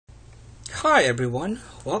Hi everyone,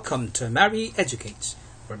 welcome to Amari Educates,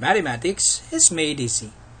 where mathematics is made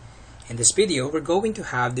easy. In this video, we're going to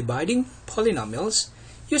have dividing polynomials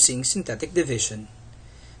using synthetic division.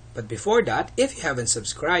 But before that, if you haven't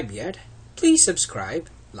subscribed yet, please subscribe,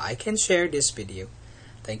 like, and share this video.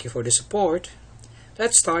 Thank you for the support.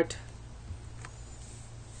 Let's start.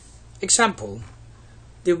 Example: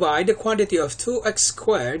 divide the quantity of 2x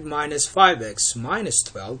squared minus 5x minus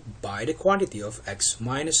 12 by the quantity of x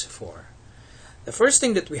minus 4. The first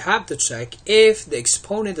thing that we have to check if the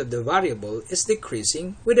exponent of the variable is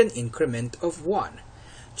decreasing with an increment of 1.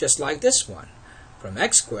 Just like this one. From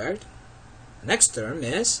x squared, the next term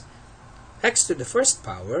is x to the first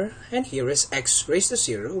power, and here is x raised to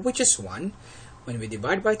 0, which is 1. When we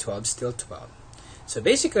divide by 12, still 12. So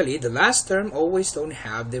basically, the last term always don't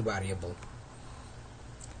have the variable.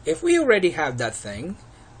 If we already have that thing,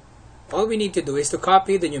 all we need to do is to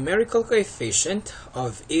copy the numerical coefficient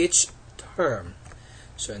of each term.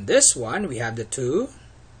 So in this one, we have the 2.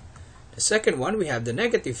 The second one, we have the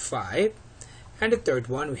negative 5. And the third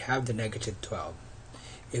one, we have the negative 12.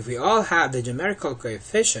 If we all have the numerical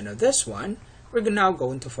coefficient of this one, we're now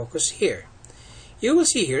going to focus here. You will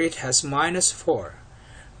see here it has minus 4.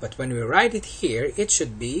 But when we write it here, it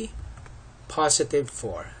should be positive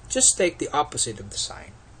 4. Just take the opposite of the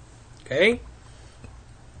sign. Okay?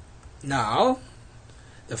 Now,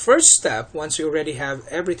 the first step, once we already have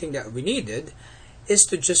everything that we needed, is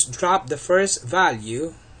to just drop the first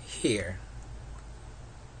value here.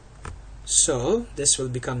 So, this will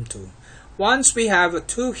become 2. Once we have a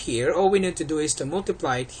 2 here, all we need to do is to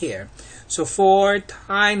multiply it here. So, 4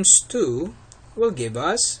 times 2 will give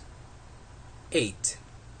us 8.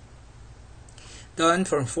 Then,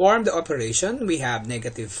 perform the operation, we have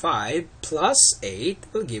negative 5 plus 8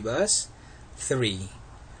 will give us 3.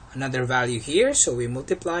 Another value here, so we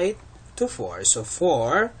multiply it to 4. So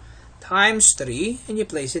 4 times 3, and you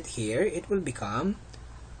place it here, it will become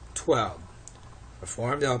 12.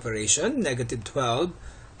 Perform the operation, negative 12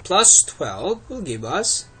 plus 12 will give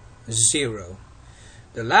us 0.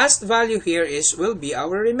 The last value here will be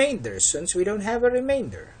our remainder, since we don't have a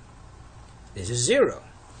remainder. This is 0.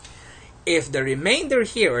 If the remainder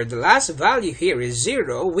here, or the last value here, is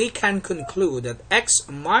 0, we can conclude that x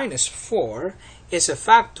minus 4 is a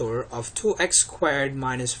factor of 2x squared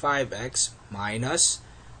minus 5x minus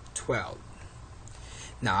 12.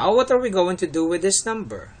 Now, what are we going to do with this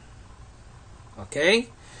number? Okay,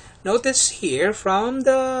 notice here from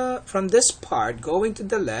this part going to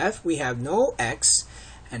the left, we have no x,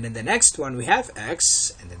 and then the next one we have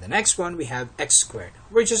x, and then the next one we have x squared.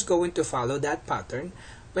 We're just going to follow that pattern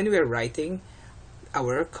when we are writing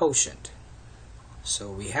our quotient.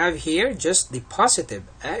 So we have here just the positive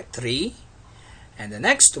 3, and the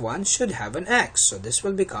next one should have an x, so this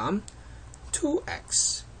will become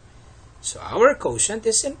 2x. So our quotient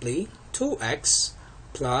is simply 2x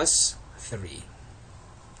plus 3.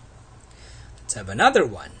 Let's have another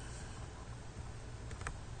one.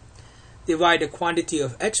 Divide the quantity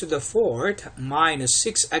of x to the fourth minus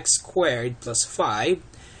 6x squared plus 5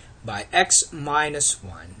 by x minus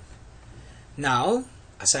 1. Now,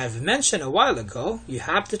 as I've mentioned a while ago, you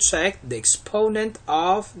have to check the exponent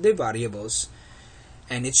of the variables,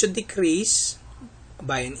 and it should decrease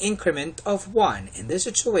by an increment of 1. In this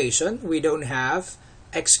situation, we don't have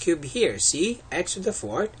x cubed here. See, x to the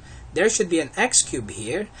fourth, there should be an x cubed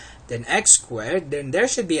here, then x squared, then there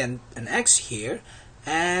should be an x here,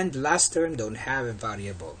 and last term don't have a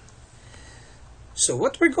variable. So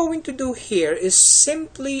what we're going to do here is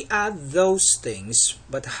simply add those things.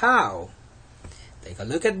 But how? Take a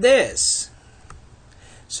look at this.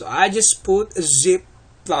 So I just put zip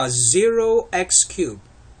plus 0x cubed,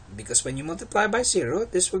 because when you multiply by 0,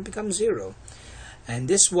 this will become 0. And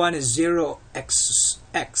this one is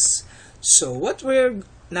 0x. So what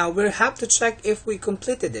now we have to check if we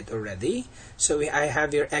completed it already. So I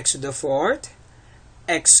have here x to the fourth,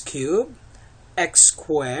 x cubed, x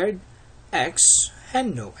squared, x,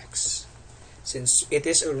 and no x. Since it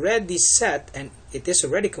is already set and it is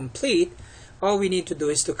already complete, all we need to do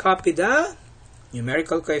is to copy the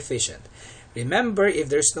numerical coefficient. Remember, if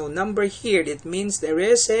there's no number here, it means there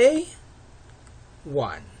is a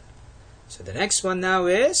 1. So the next one now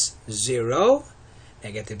is 0,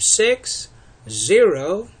 negative 6,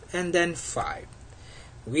 0, and then 5.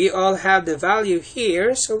 We all have the value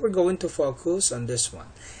here, so we're going to focus on this one.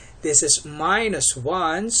 This is minus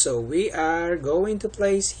 1, so we are going to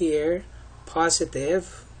place here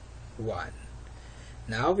positive 1.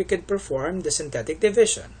 Now we can perform the synthetic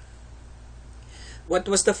division. What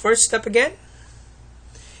was the first step again?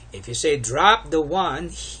 If you say drop the 1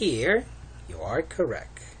 here, you are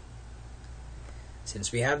correct.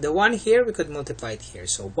 Since we have the 1 here, we could multiply it here.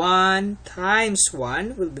 So 1 times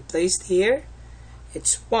 1 will be placed here.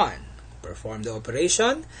 It's 1. Perform the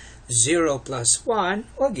operation. 0 plus 1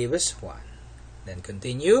 will give us 1. Then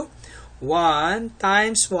continue. 1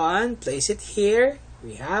 times 1, place it here.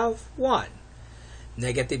 We have 1.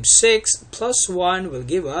 Negative 6 plus 1 will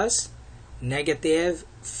give us negative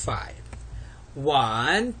 5.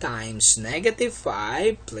 1 times negative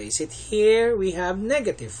 5, place it here. We have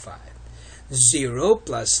negative 5. 0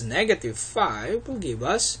 plus negative 5 will give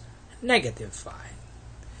us negative 5.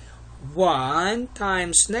 1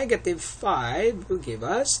 times negative 5 will give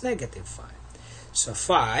us negative 5. So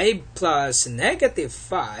 5 plus negative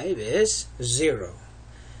 5 is 0.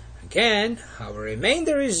 Again, our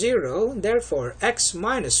remainder is 0. Therefore, x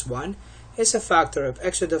minus 1 is a factor of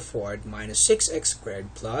x to the 4th minus 6x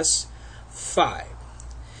squared plus 5.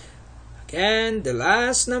 Again, the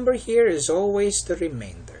last number here is always the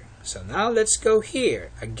remainder. So now let's go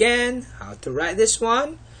here. Again, how to write this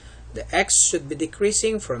one? The x should be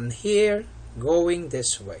decreasing from here, going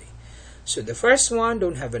this way. So the first one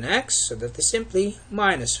don't have an x, so that is simply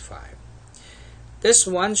minus 5. This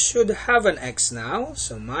one should have an x now,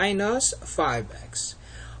 so minus 5x.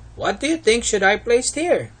 What do you think should I place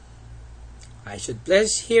here? I should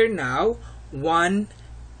place here now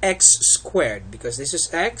 1x squared, because this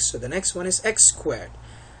is x, so the next one is x squared.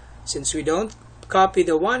 Since we don't copy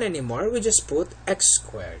the 1 anymore, we just put x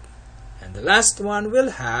squared. And the last one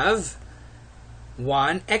will have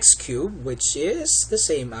 1x cubed, which is the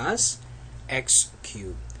same as x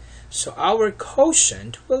cubed. So our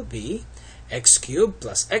quotient will be x cubed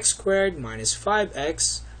plus x squared minus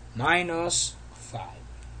 5x minus 5.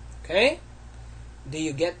 Okay? Do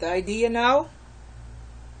you get the idea now?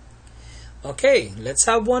 Okay, let's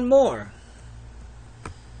have one more.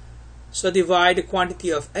 So divide the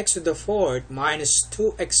quantity of x to the 4th minus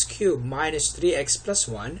 2x cubed minus 3x plus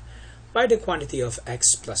 1 by the quantity of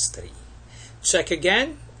x plus 3. Check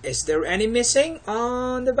again. Is there any missing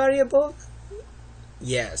on the variable?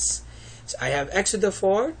 Yes. So I have x to the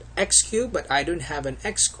 4th, x cubed, but I don't have an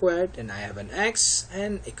x squared, and I have an x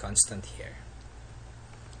and a constant here.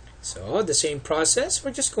 So the same process,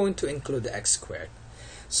 we're just going to include the x squared.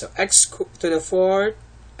 So x to the 4th,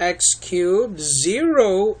 x cubed,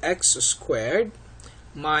 0x squared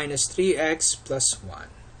minus 3x plus 1.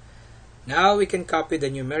 Now we can copy the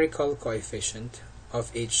numerical coefficient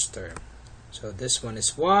of each term. So this one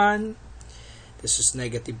is 1, this is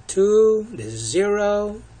negative 2, this is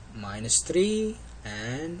 0, minus 3,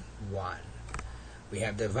 and 1. We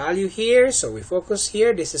have the value here, so we focus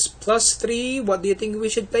here. This is plus 3. What do you think we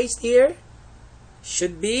should place here?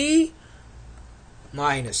 Should be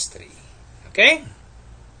minus 3. Okay?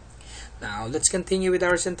 Now, let's continue with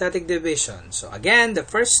our synthetic division. So, again, the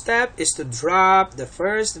first step is to drop the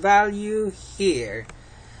first value here.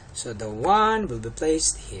 So, the 1 will be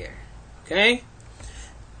placed here. Okay?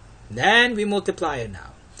 Then, we multiply it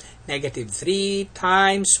now. Negative 3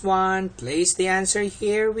 times 1. Place the answer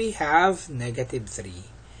here. We have negative 3.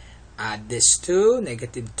 Add this to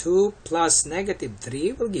negative 2 plus negative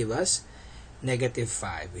 3 will give us negative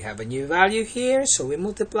 5. We have a new value here, so we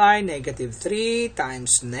multiply negative 3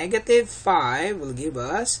 times negative 5 will give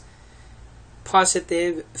us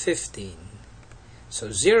positive 15.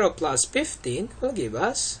 So 0 plus 15 will give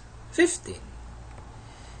us 15.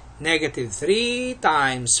 Negative 3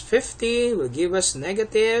 times 15 will give us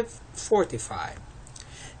negative 45.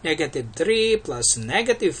 Negative 3 plus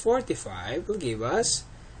negative 45 will give us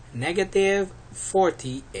negative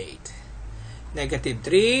 48. Negative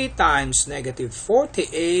 3 times negative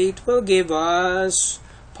 48 will give us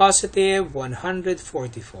positive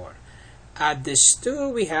 144. Add this 2,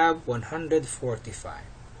 we have 145.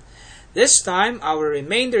 This time, our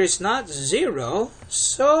remainder is not 0,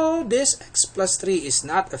 so this x plus 3 is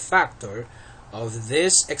not a factor of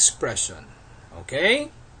this expression.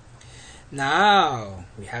 Okay? Now,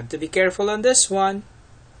 we have to be careful on this one.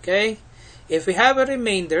 Okay? If we have a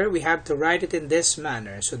remainder, we have to write it in this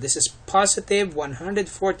manner. So this is positive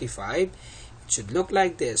 145. It should look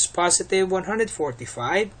like this. Positive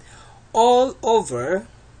 145 all over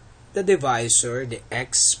the divisor, the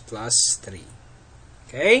x plus 3.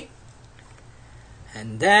 Okay?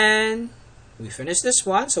 And then we finish this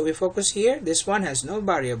one. So we focus here. This one has no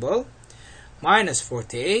variable. Minus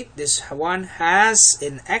 48. This one has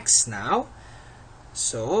an x now.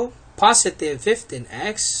 So positive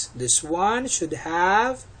 15x, this one should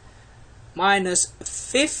have minus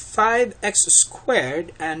 5x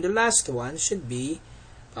squared, and the last one should be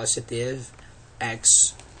positive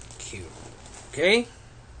x cubed. Okay?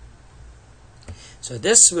 So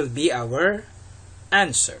this will be our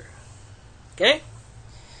answer. Okay?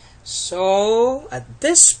 So at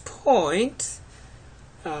this point,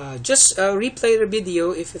 just replay the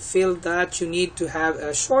video if you feel that you need to have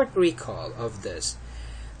a short recall of this.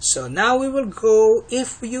 So now we will go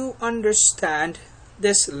if you understand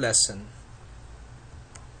this lesson.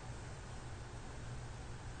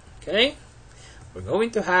 Okay, we're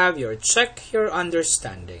going to have your check your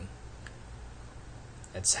understanding.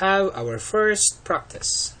 Let's have our first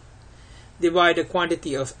practice. Divide the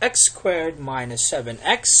quantity of x squared minus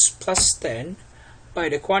 7x plus 10 by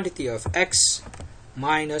the quantity of x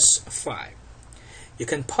minus 5. You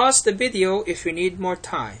can pause the video if you need more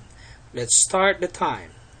time. Let's start the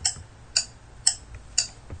time.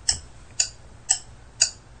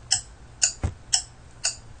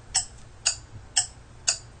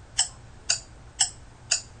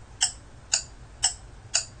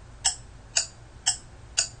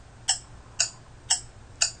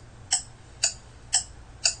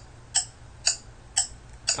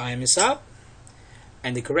 Time is up,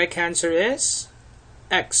 and the correct answer is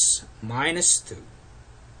x minus 2.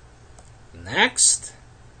 Next,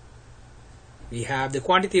 we have the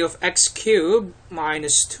quantity of x cubed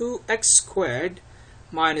minus 2x squared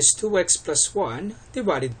minus 2x plus 1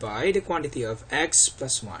 divided by the quantity of x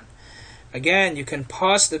plus 1. Again, you can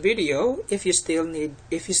pause the video if you still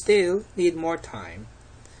need more time.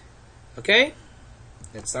 Okay,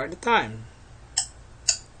 let's start the time.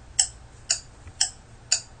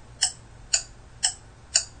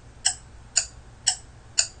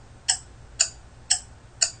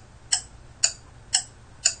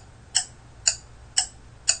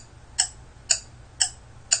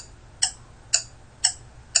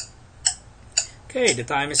 Okay, the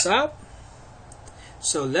time is up.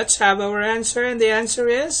 So let's have our answer, and the answer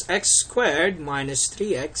is x squared minus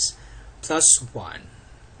 3x plus 1.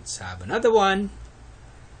 Let's have another one.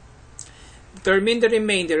 Determine the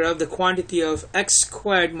remainder of the quantity of x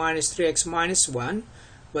squared minus 3x minus 1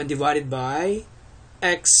 when divided by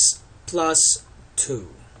x plus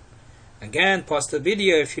 2. Again, pause the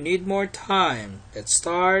video if you need more time. Let's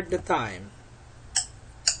start the time.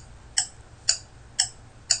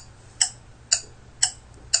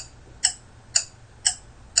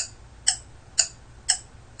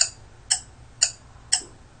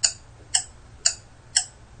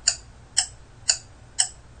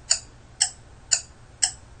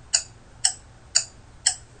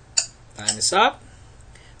 Time is up.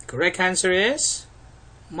 The correct answer is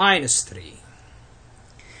minus 3.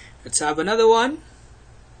 Let's have another one.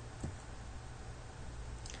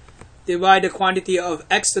 Divide the quantity of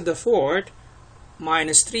x to the fourth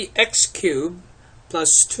minus 3x cubed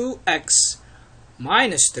plus 2x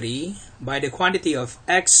minus 3 by the quantity of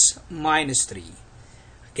x minus 3.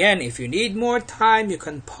 Again, if you need more time, you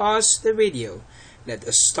can pause the video. Let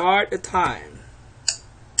us start the time.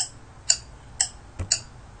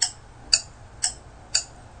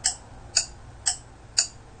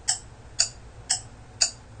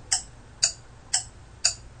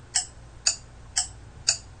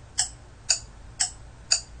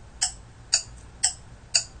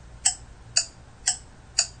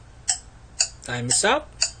 Time is up,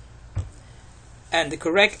 and the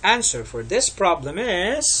correct answer for this problem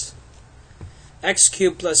is x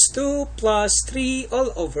cubed plus 2 plus 3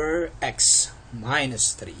 all over x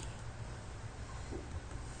minus 3.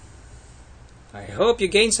 I hope you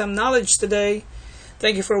gained some knowledge today.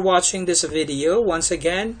 Thank you for watching this video. Once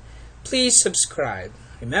again, please subscribe.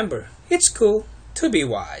 Remember, it's cool to be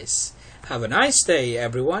wise. Have a nice day,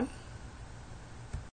 everyone.